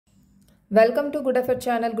Welcome to Good Effort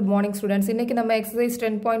channel. Good morning students. இன்னைக்கு நம்ம exercise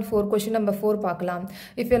 10.4 question number 4 பார்க்கலாம்.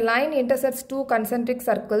 If a line intersects two concentric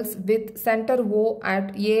circles with center O at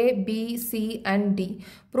A, B, C and D,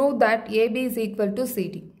 prove that AB is equal to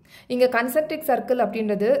CD. இங்க concentric circle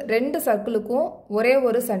அப்படின்றது ரெண்டு சர்க்கிளுக்கும் ஒரே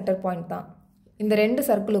ஒரு centre point தான். இந்த ரெண்டு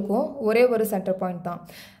சர்க்கிளுக்கும் ஒரே ஒரு சென்டர் பாயிண்ட் தான்.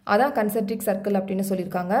 அதான் concentric circle அப்படினு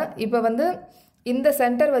சொல்லிருக்காங்க. இப்போ வந்து இந்த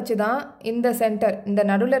சென்டர் வச்சு தான் இந்த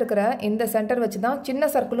நடுவுல இருக்கிற இந்த சென்டர் வச்சு தான் சின்ன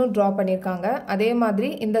சர்க்கிளும் டிரா பண்ணிருக்காங்க. அதே மாதிரி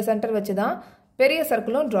இந்த சென்டர் வச்சு தான் பெரிய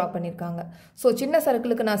சர்க்கிளும் டிரா பண்ணிருக்காங்க. சோ சின்ன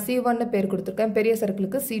சர்க்கிளுக்கு நான் C1 னு பேர் கொடுத்திருக்கேன், பெரிய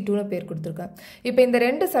சர்க்கிளுக்கு C2 னு பேர் கொடுத்திருக்கேன். இப்போ இந்த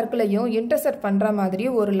ரெண்டு சர்க்கிளையும் இன்டர்செக்ட் பண்ற மாதிரி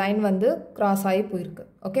ஒரு லைன் வந்து கிராஸ் ஆகி போயிருக்கு.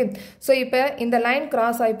 ஓகே, சோ இப்போ இந்த லைன்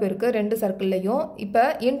கிராஸ் ஆகி போயிருக்கு ரெண்டு சர்க்கிள்லயும். இப்போ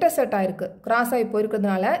இன்டர்செக்ட் ஆயிருக்கு, கிராஸ் ஆகி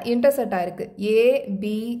போயிருக்கிறதுனால இன்டர்செக்ட் ஆயிருக்கு. A, B,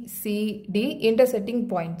 C, D intersecting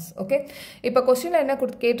points. Okay, இப்போ क्वेश्चनல என்ன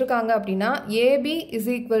கேட்டிருக்காங்க அப்படினா AB is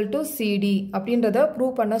equal to CD அப்படின்றத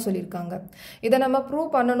ப்ரூவ் பண்ண சொல்லிருக்காங்க. இத நம்ம ப்ரூவ்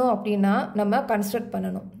பண்ணனும் அப்படினா நம்ம கன்ஸ்ட்ரக்ட்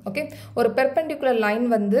பண்ணனும். ஓகே, ஒரு பெர்பெண்டிகுலர் லைன்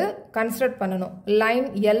வந்து கன்ஸ்ட்ரக்ட் பண்ணனும். லைன்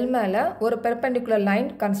L மேல ஒரு பெர்பெண்டிகுலர் லைன்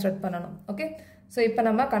கன்ஸ்ட்ரக்ட் பண்ணனும். ஓகே, சோ இப்போ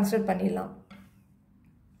நம்ம கன்ஸ்ட்ரக்ட் பண்ணிடலாம்.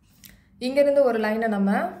 இங்க இருந்து ஒரு லைனை நம்ம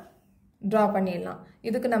டிரா பண்ணிடலாம்.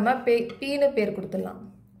 இதுக்கு நம்ம P னு பேர் கொடுத்துடலாம்.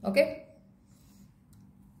 ஓகே,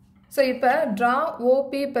 சோ இப்போ draw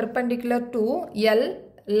OP perpendicular to L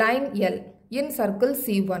line L in circle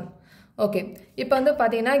C1. Okay, இப்போ வந்து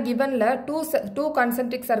பாத்தீங்கன்னா givenல two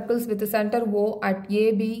concentric circles with center O at A,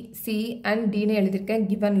 B, C and D னு எழுதிருக்கேன்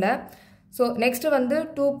givenல. சோ நெக்ஸ்ட் வந்து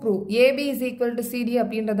to prove AB is equal to CD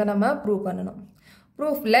அப்படின்றத நம்ம prove பண்ணனும்.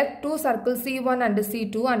 Proof, let two circles C1 and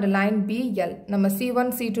C2 and line B L. நம்ம C1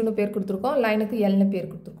 C2 னு பேர் கொடுத்திருக்கோம், லைனுக்கு L னு பேர்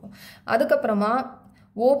கொடுத்திருக்கோம். அதுக்கு அப்புறமா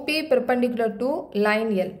OP perpendicular to line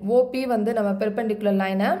L. OP வந்து நம்ம perpendicular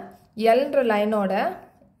லைனை L ன்ற லைனோட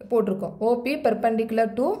போட்டிருக்கோம். OP perpendicular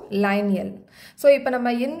to line L. So இப்போ நம்ம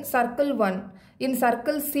in circle 1, in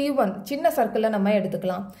circle C1 சின்ன சர்க்கிளை நம்ம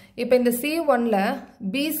எடுத்துக்கலாம். இப்போ இந்த C1ல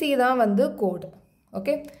BC தான் வந்து கோடு.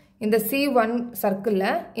 ஓகே, இந்த C1 சர்க்கிள்ல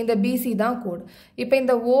இந்த BC தான் கோடு. இப்போ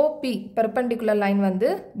இந்த OP perpendicular லைன் வந்து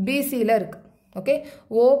BC ல இருக்கு. ஓகே,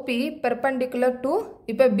 OP perpendicular to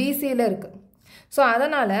இப்போ BC ல இருக்கு. சோ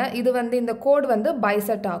அதனால இது வந்து இந்த கோடு வந்து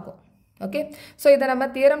பைசெக்ட் ஆகும். ஓகே, சோ இத நம்ம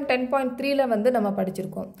தியரம் 10.3 ல வந்து நம்ம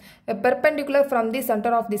படிச்சிருக்கோம். perpendicular from the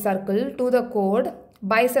center of the circle to the chord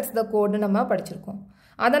bisects the chord நம்ம படிச்சிருக்கோம்.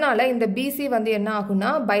 அதனால இந்த BC வந்து என்ன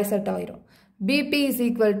ஆகும்னா பைசெக்ட் ஆயிரும். BP is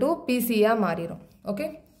equal to PC yeah மாறிரும். Okay,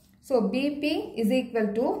 so BP is equal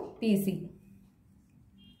to PC.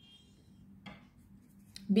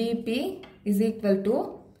 BP is equal to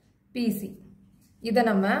PC. இத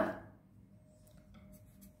நம்ம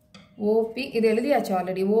OP இது எழுதியாச்சு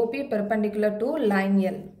already. OP perpendicular to line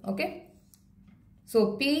L. Okay, so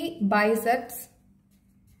P bisects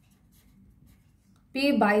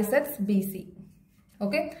BC.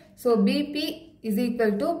 Okay, so BP is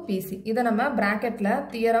equal to PC. இத நம்ம bracketல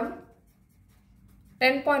theorem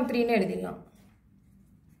 10.3 னு எழுதிடலாம்.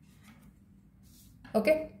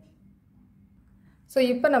 Okay, so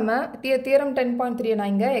இப்போ நம்ம தியரம் 10.3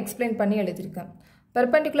 நான் இங்க எக்ஸ்பிளைன் பண்ணி எழுதிருக்கேன்.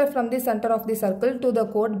 Perpendicular from the center of the circle to the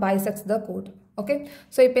chord bisects the chord. Okay,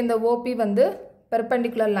 so இப்போ இந்த OP வந்து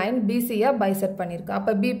perpendicular line BC யா bisect பண்ணிருக்கு.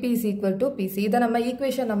 அப்ப BP is equal to PC. இத நம்ம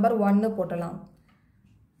equation number 1 னு போடலாம்.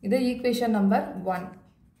 இது equation number 1.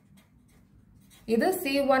 இது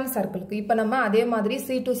C1 சர்க்கிளுக்கு. இப்போ நம்ம அதே மாதிரி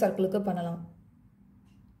C2 சர்க்கிளுக்கு பண்ணலாம்.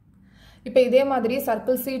 இப்போ இதே மாதிரி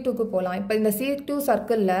சர்க்கிள் C2க்கு போலாம். இப்போ இந்த C2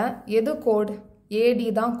 சர்க்கிள்ல எது கோட்? AD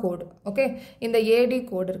தான் கோடு. ஓகே, இந்த AD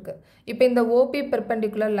கோடு இருக்கு. இப்போ இந்த OP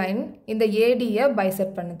perpendicular லைன் இந்த AD ய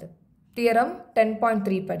பைசெக்ட் பண்ணுது. தியரம்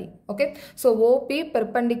 10.3 படி. Okay, so OP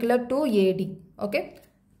perpendicular to AD. Okay,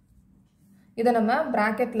 இத நம்ம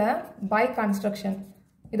பிராக்கெட்ல பை கன்ஸ்ட்ரக்ஷன்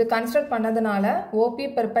இது கன்ஸ்ட்ரக்ட் பண்ணதுனால OP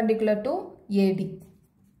perpendicular to AD.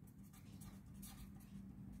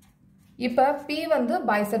 இப்போ P வந்து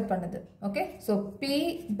பைசெக்ட் பண்ணுது. Okay, so P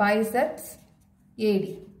bisects AD.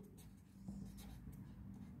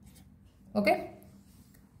 Okay,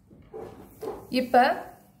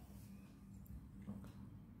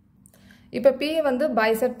 இப்போ P வந்து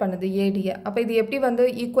பைசெக்ட் பண்ணுது AD. அப்ப இது எப்படி வந்து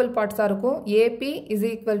ஈக்குவல் பார்ட்ஸா இருக்கும்? AP is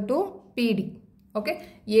equal to PD. Okay,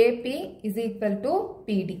 AP is equal to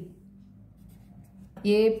PD.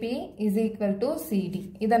 AP is equal to CD.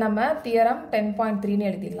 இத நம்ம தியரம் 10.3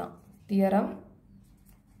 னு எழுதிடலாம். தியரம்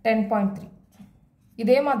 10.3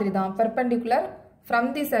 இதே மாதிரி தான் perpendicular from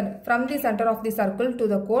the center of the circle to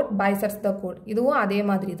the chord bisects the chord. இதுவும் அதே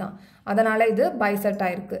மாதிரி தான். அதனால இது bisect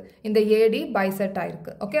ஆயிருக்கு. இந்த AD bisect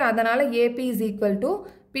ஆயிருக்கு. ஓகே, அதனால AP is equal to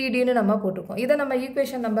PD னு நம்ம போட்டுருக்கோம். இத நம்ம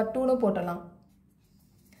equation number 2 னு போடலாம்.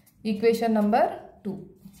 equation number 2.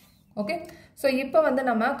 Okay, ஸோ இப்போ வந்து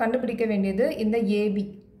நம்ம கண்டுபிடிக்க வேண்டியது இந்த AB.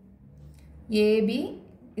 AB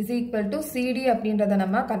is equal to CD அப்படின்றத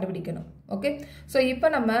நம்ம கண்டுபிடிக்கணும். ஓகே, ஸோ இப்போ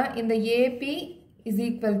நம்ம இந்த ஏபி இஸ்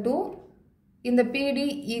ஈக்குவல் டு இந்த பிடி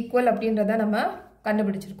ஈக்குவல் அப்படின்றத நம்ம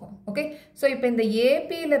கண்டுபிடிச்சிருக்கோம். ஓகே, ஸோ இப்போ இந்த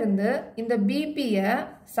ஏபியிலிருந்து இந்த பிபியை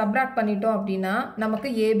சப்ராக்ட் பண்ணிட்டோம் அப்படின்னா நமக்கு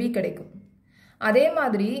ஏபி கிடைக்கும். அதே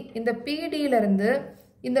மாதிரி இந்த பிடியிலிருந்து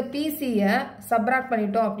இந்த பிசியை சப்ராக்ட்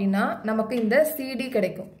பண்ணிட்டோம் அப்படின்னா நமக்கு இந்த சிடி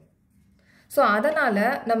கிடைக்கும். ஸோ அதனால்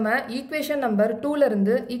நம்ம equation number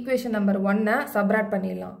 2லேருந்து equation number 1 subtract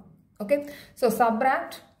பண்ணிடலாம். Okay, so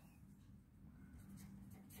subtract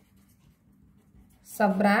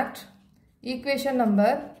equation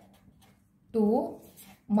number 2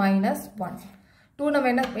 minus 1. 2 நம்ம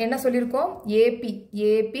என்ன சொல்லியிருக்கோம்?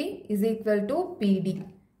 AP is equal to PD.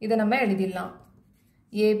 இதை நம்ம எழுதிடலாம்.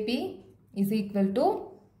 AP is equal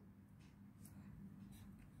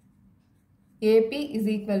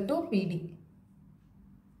to PD.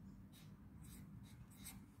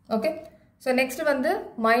 Okay, so next வந்து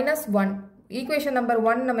 -1. ஈக்குவேஷன் நம்பர்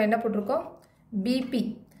 1 நம்ம என்ன போட்டிருக்கோம்?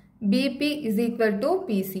 BP is equal to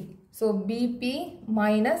PC. So BP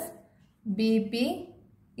minus BP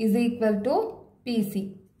is equal to PC.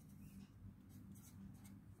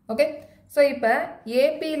 Okay, so இப்போ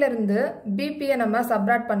ஏபியிலிருந்து பிபியை நம்ம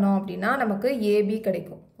சப்ராக்ட் பண்ணோம் அப்படின்னா நமக்கு ஏபி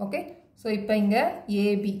கிடைக்கும். ஓகே, ஸோ இப்போ இங்கே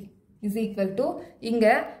ஏபி இஸ் ஈக்குவல் டு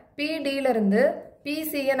இங்கே பிடியிலிருந்து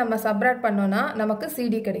பிசியை நம்ம சப்ராக்ட் பண்ணோன்னா நமக்கு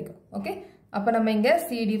சிடி கிடைக்கும். ஓகே, அப்போ நம்ம இங்கே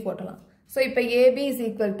சிடி போட்டலாம். ஸோ இப்போ AB is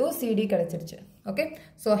equal to CD கிடைச்சிருச்சு. Okay,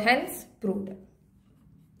 so hence proved.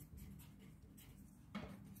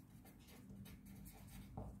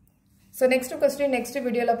 So next question next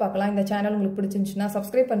வீடியோவில் பார்க்கலாம். இந்த சேனல் உங்களுக்கு பிடிச்சிருந்துச்சுன்னா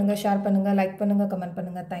சப்ஸ்கிரைப் பண்ணுங்கள், ஷேர் பண்ணுங்கள், லைக் பண்ணுங்கள், கமெண்ட்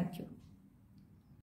பண்ணுங்கள். தேங்க்யூ.